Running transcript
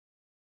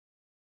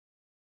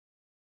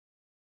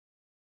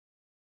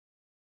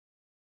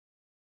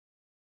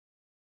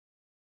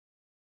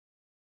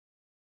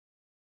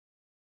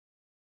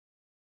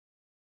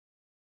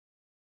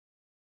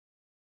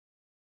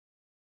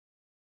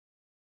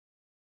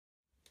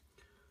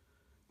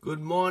Good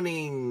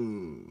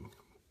morning.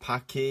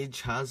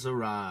 Package has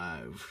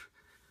arrived.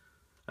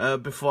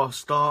 Before I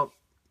start,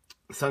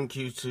 thank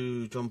you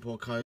to John Paul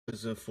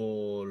Kaiser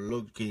for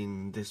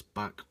lugging this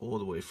back all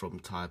the way from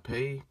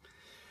Taipei.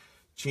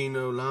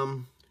 Chino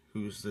Lam,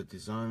 who's the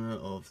designer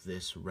of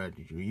this Red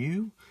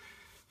U,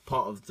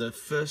 part of the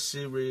first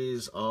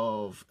series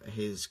of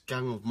his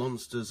Gang of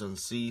Monsters and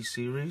Sea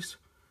series,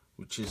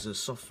 which is a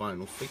soft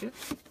vinyl figure.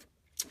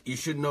 You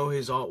should know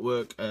his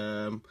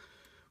artwork,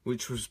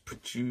 which was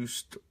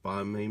produced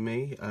by Mei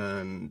Mei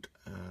and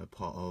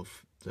part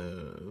of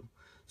the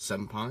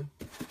Senpai.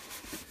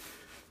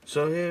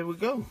 So here we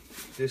go.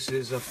 This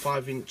is a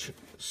 5-inch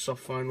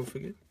soft vinyl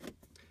figure,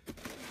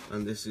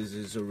 and this is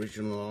his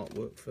original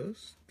artwork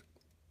first.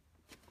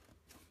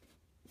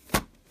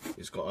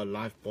 It's got a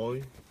life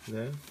boy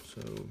there, so,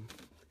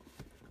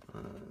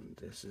 and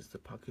this is the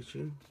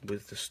packaging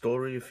with the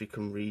story, if you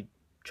can read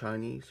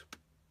Chinese.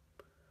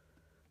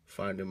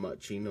 Find him at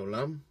Chino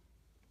Lam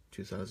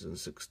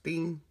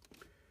 2016.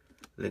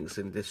 Links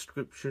in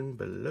description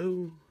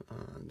below,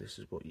 and this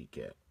is what you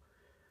get.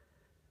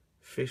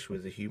 Fish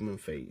with a human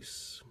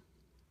face.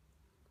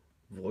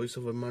 Voice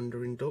of a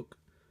mandarin duck.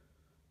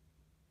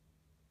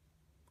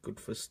 Good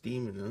for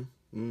steaming,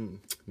 huh?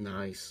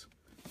 Nice.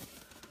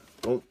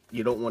 Oh,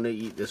 you don't want to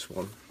eat this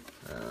one.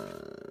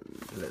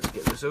 Let's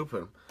get this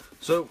open.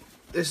 So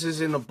this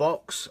is in a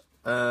box,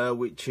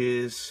 which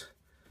is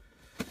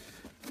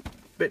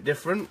bit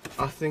different,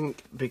 I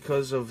think,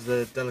 because of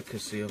the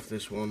delicacy of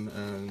this one,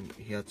 and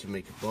he had to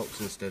make a box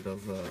instead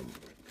of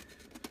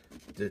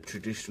the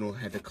traditional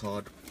header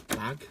card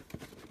bag.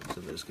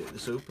 So let's get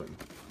this open.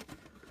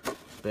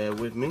 Bear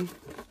with me,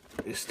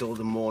 it's still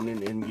the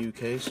morning in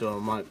UK, so I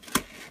might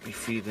be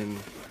feeling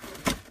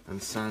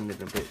and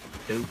sounding a bit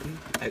dopey,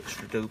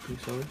 extra dopey,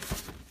 sorry.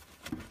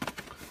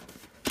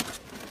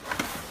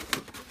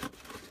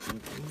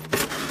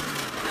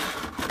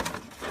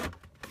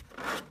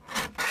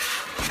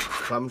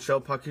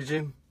 Clamshell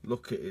packaging.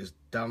 Look at his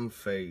damn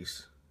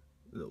face,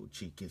 little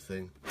cheeky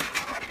thing.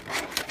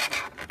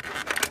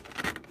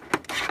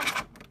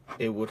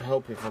 It would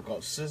help if I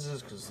got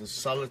scissors, because there's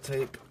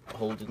sellotape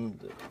holding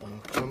the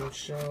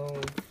clamshell.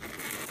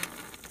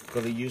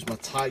 Gotta use my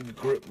tiger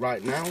grip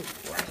right now.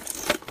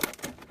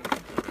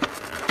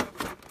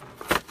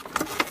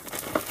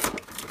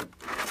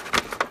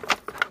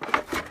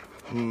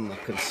 I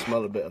can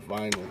smell a bit of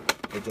vinyl.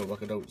 Good job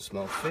I don't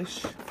smell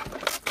fish.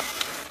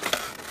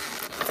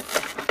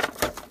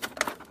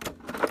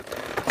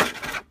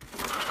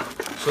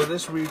 So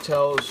this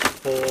retails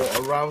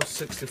for around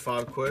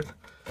 65 quid.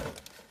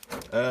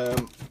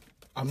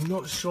 I'm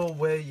not sure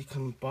where you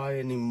can buy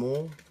any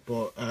more,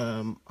 but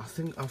I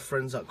think our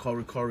friends at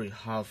Chronicle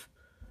have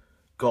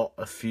got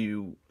a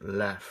few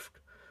left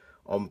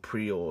on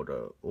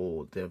pre-order,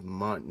 or they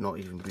might not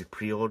even be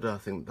pre-order. I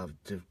think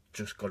they've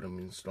just got them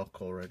in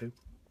stock already.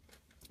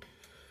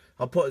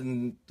 I'll put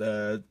in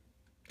the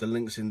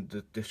links in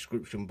the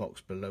description box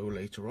below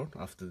later on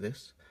after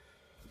this.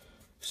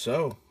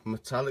 So,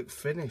 metallic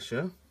finish,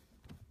 huh?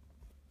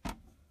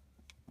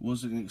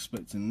 Wasn't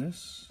expecting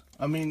this.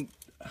 I mean,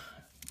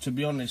 to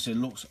be honest, it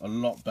looks a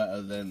lot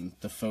better than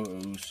the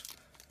photos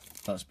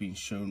that's been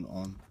shown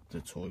on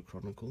the Toy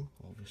Chronicle,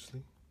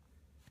 obviously.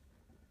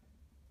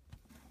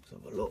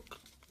 Let's have a look.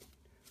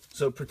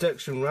 So,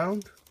 protection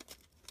round,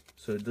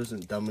 so it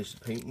doesn't damage the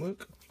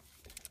paintwork.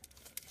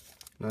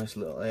 Nice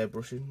little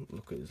airbrushing.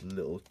 Look at his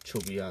little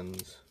chubby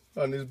hands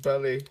and his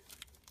belly.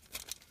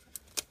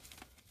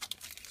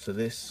 So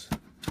this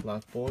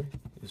life boy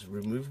is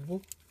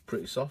removable,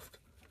 pretty soft.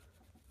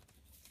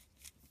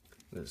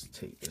 Let's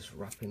take this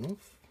wrapping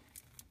off.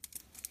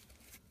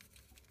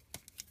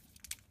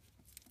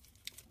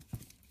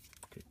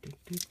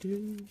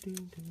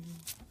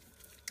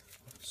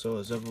 So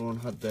has everyone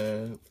had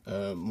their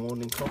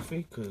morning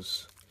coffee?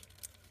 Because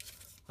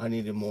I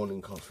needed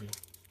morning coffee.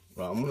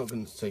 Right, I'm not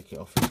going to take it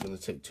off, it's going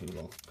to take too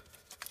long.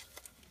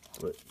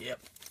 But yep,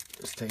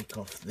 let's take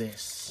off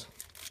this.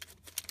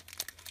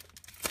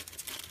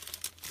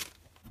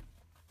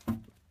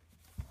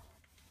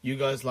 You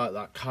guys like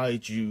that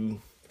kaiju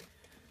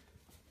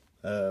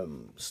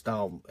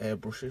style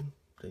airbrushing,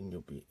 then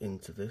you'll be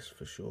into this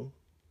for sure.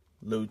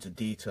 Loads of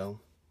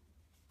detail.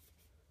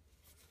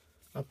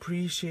 I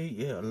appreciate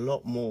it a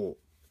lot more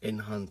in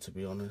hand, to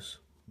be honest.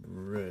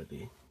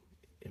 Really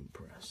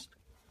impressed.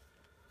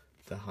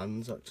 The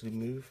hands actually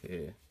move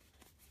here.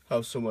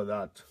 Have some of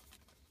that.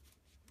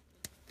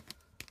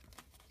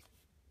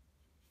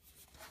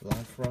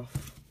 Life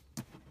raft.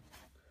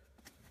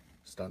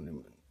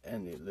 Standing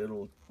any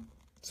little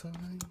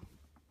time.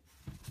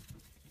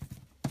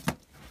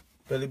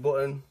 Belly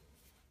button.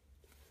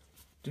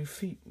 Do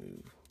feet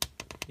move?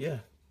 Yeah,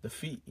 the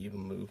feet even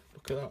move.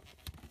 Look at that.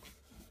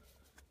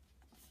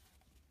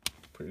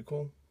 Pretty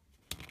cool.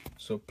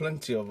 So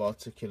plenty of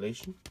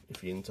articulation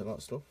if you're into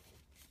that stuff.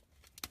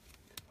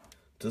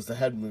 Does the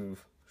head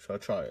move? Should I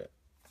try it?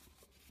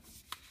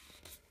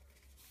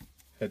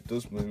 Head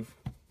does move.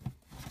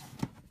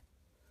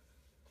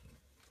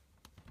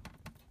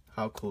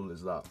 How cool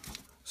is that?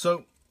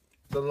 So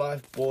the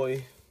life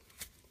boy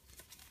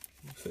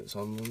Fits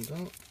on like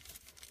that.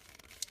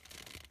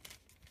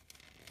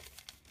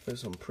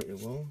 Fits on pretty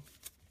well.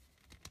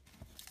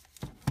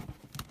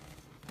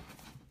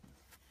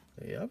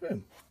 There you have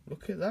him.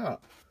 Look at that.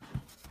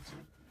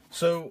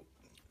 So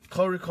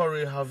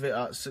Chronicle have it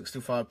at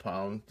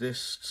 £65.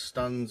 This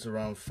stands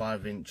around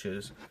 5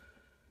 inches.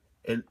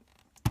 To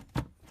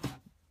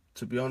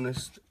be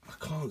honest, I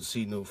can't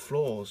see no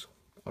flaws.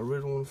 I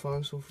really want to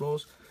find some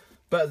flaws.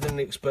 Better than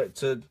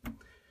expected.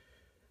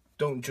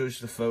 Don't judge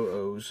the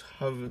photos.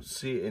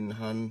 See it in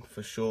hand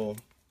for sure.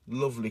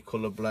 Lovely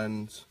colour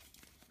blends.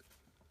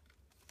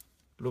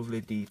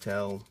 Lovely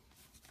detail.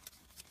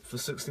 For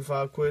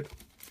 65 quid,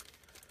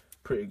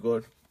 pretty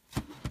good.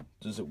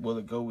 Will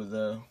it go with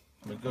the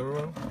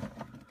Meguro?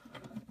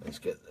 Let's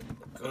get the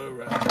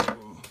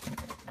Meguro.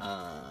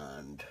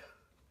 And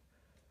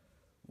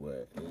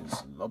where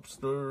is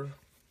Lobster?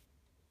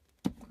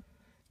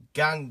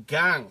 Gang,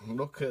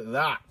 look at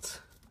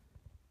that.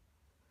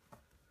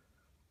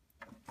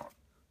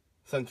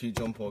 Thank you,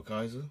 John Paul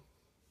Kaiser,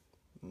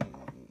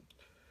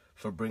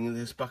 for bringing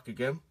this back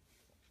again.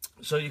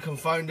 So you can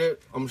find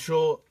it. I'm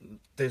sure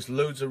there's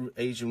loads of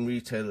Asian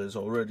retailers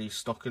already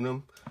stocking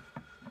them.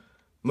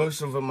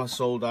 Most of them are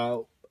sold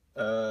out.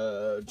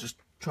 Just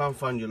try and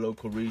find your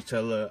local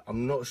retailer.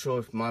 I'm not sure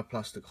if My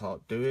Plastic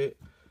Heart do it.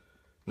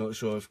 Not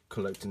sure if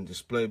Collect and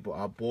Display, but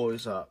our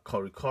boys at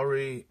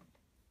Chronicle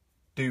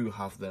do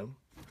have them.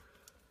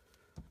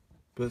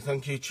 But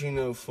thank you,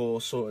 Chino,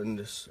 for sorting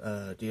this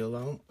deal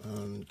out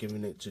and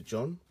giving it to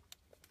John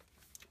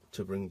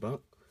to bring back.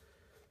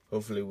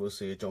 Hopefully we'll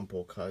see a John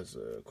Paul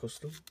Kaiser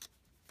custom.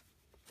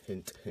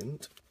 Hint,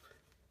 hint.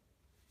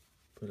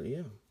 But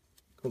yeah,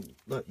 hope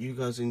that you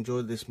guys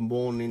enjoyed this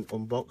morning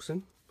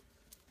unboxing.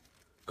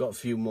 Got a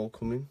few more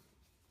coming.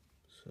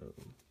 So,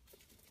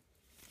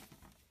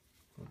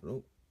 I don't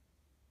know.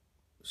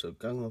 So,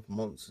 Gang of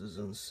Monsters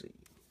and Sea.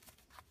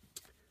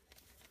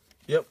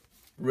 Yep,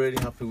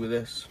 really happy with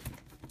this.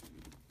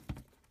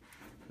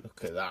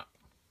 Look at that.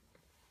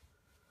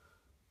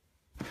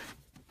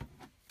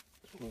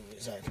 Let's move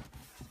his head.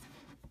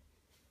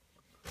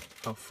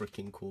 How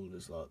freaking cool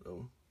is that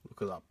though?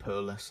 Look at that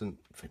pearlescent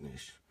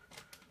finish.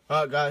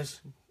 Alright guys,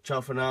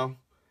 ciao for now.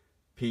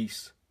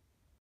 Peace.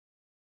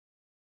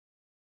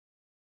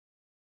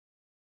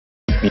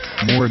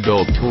 More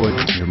adult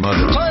toys for your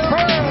mother.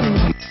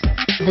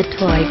 The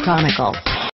Toy Chronicle.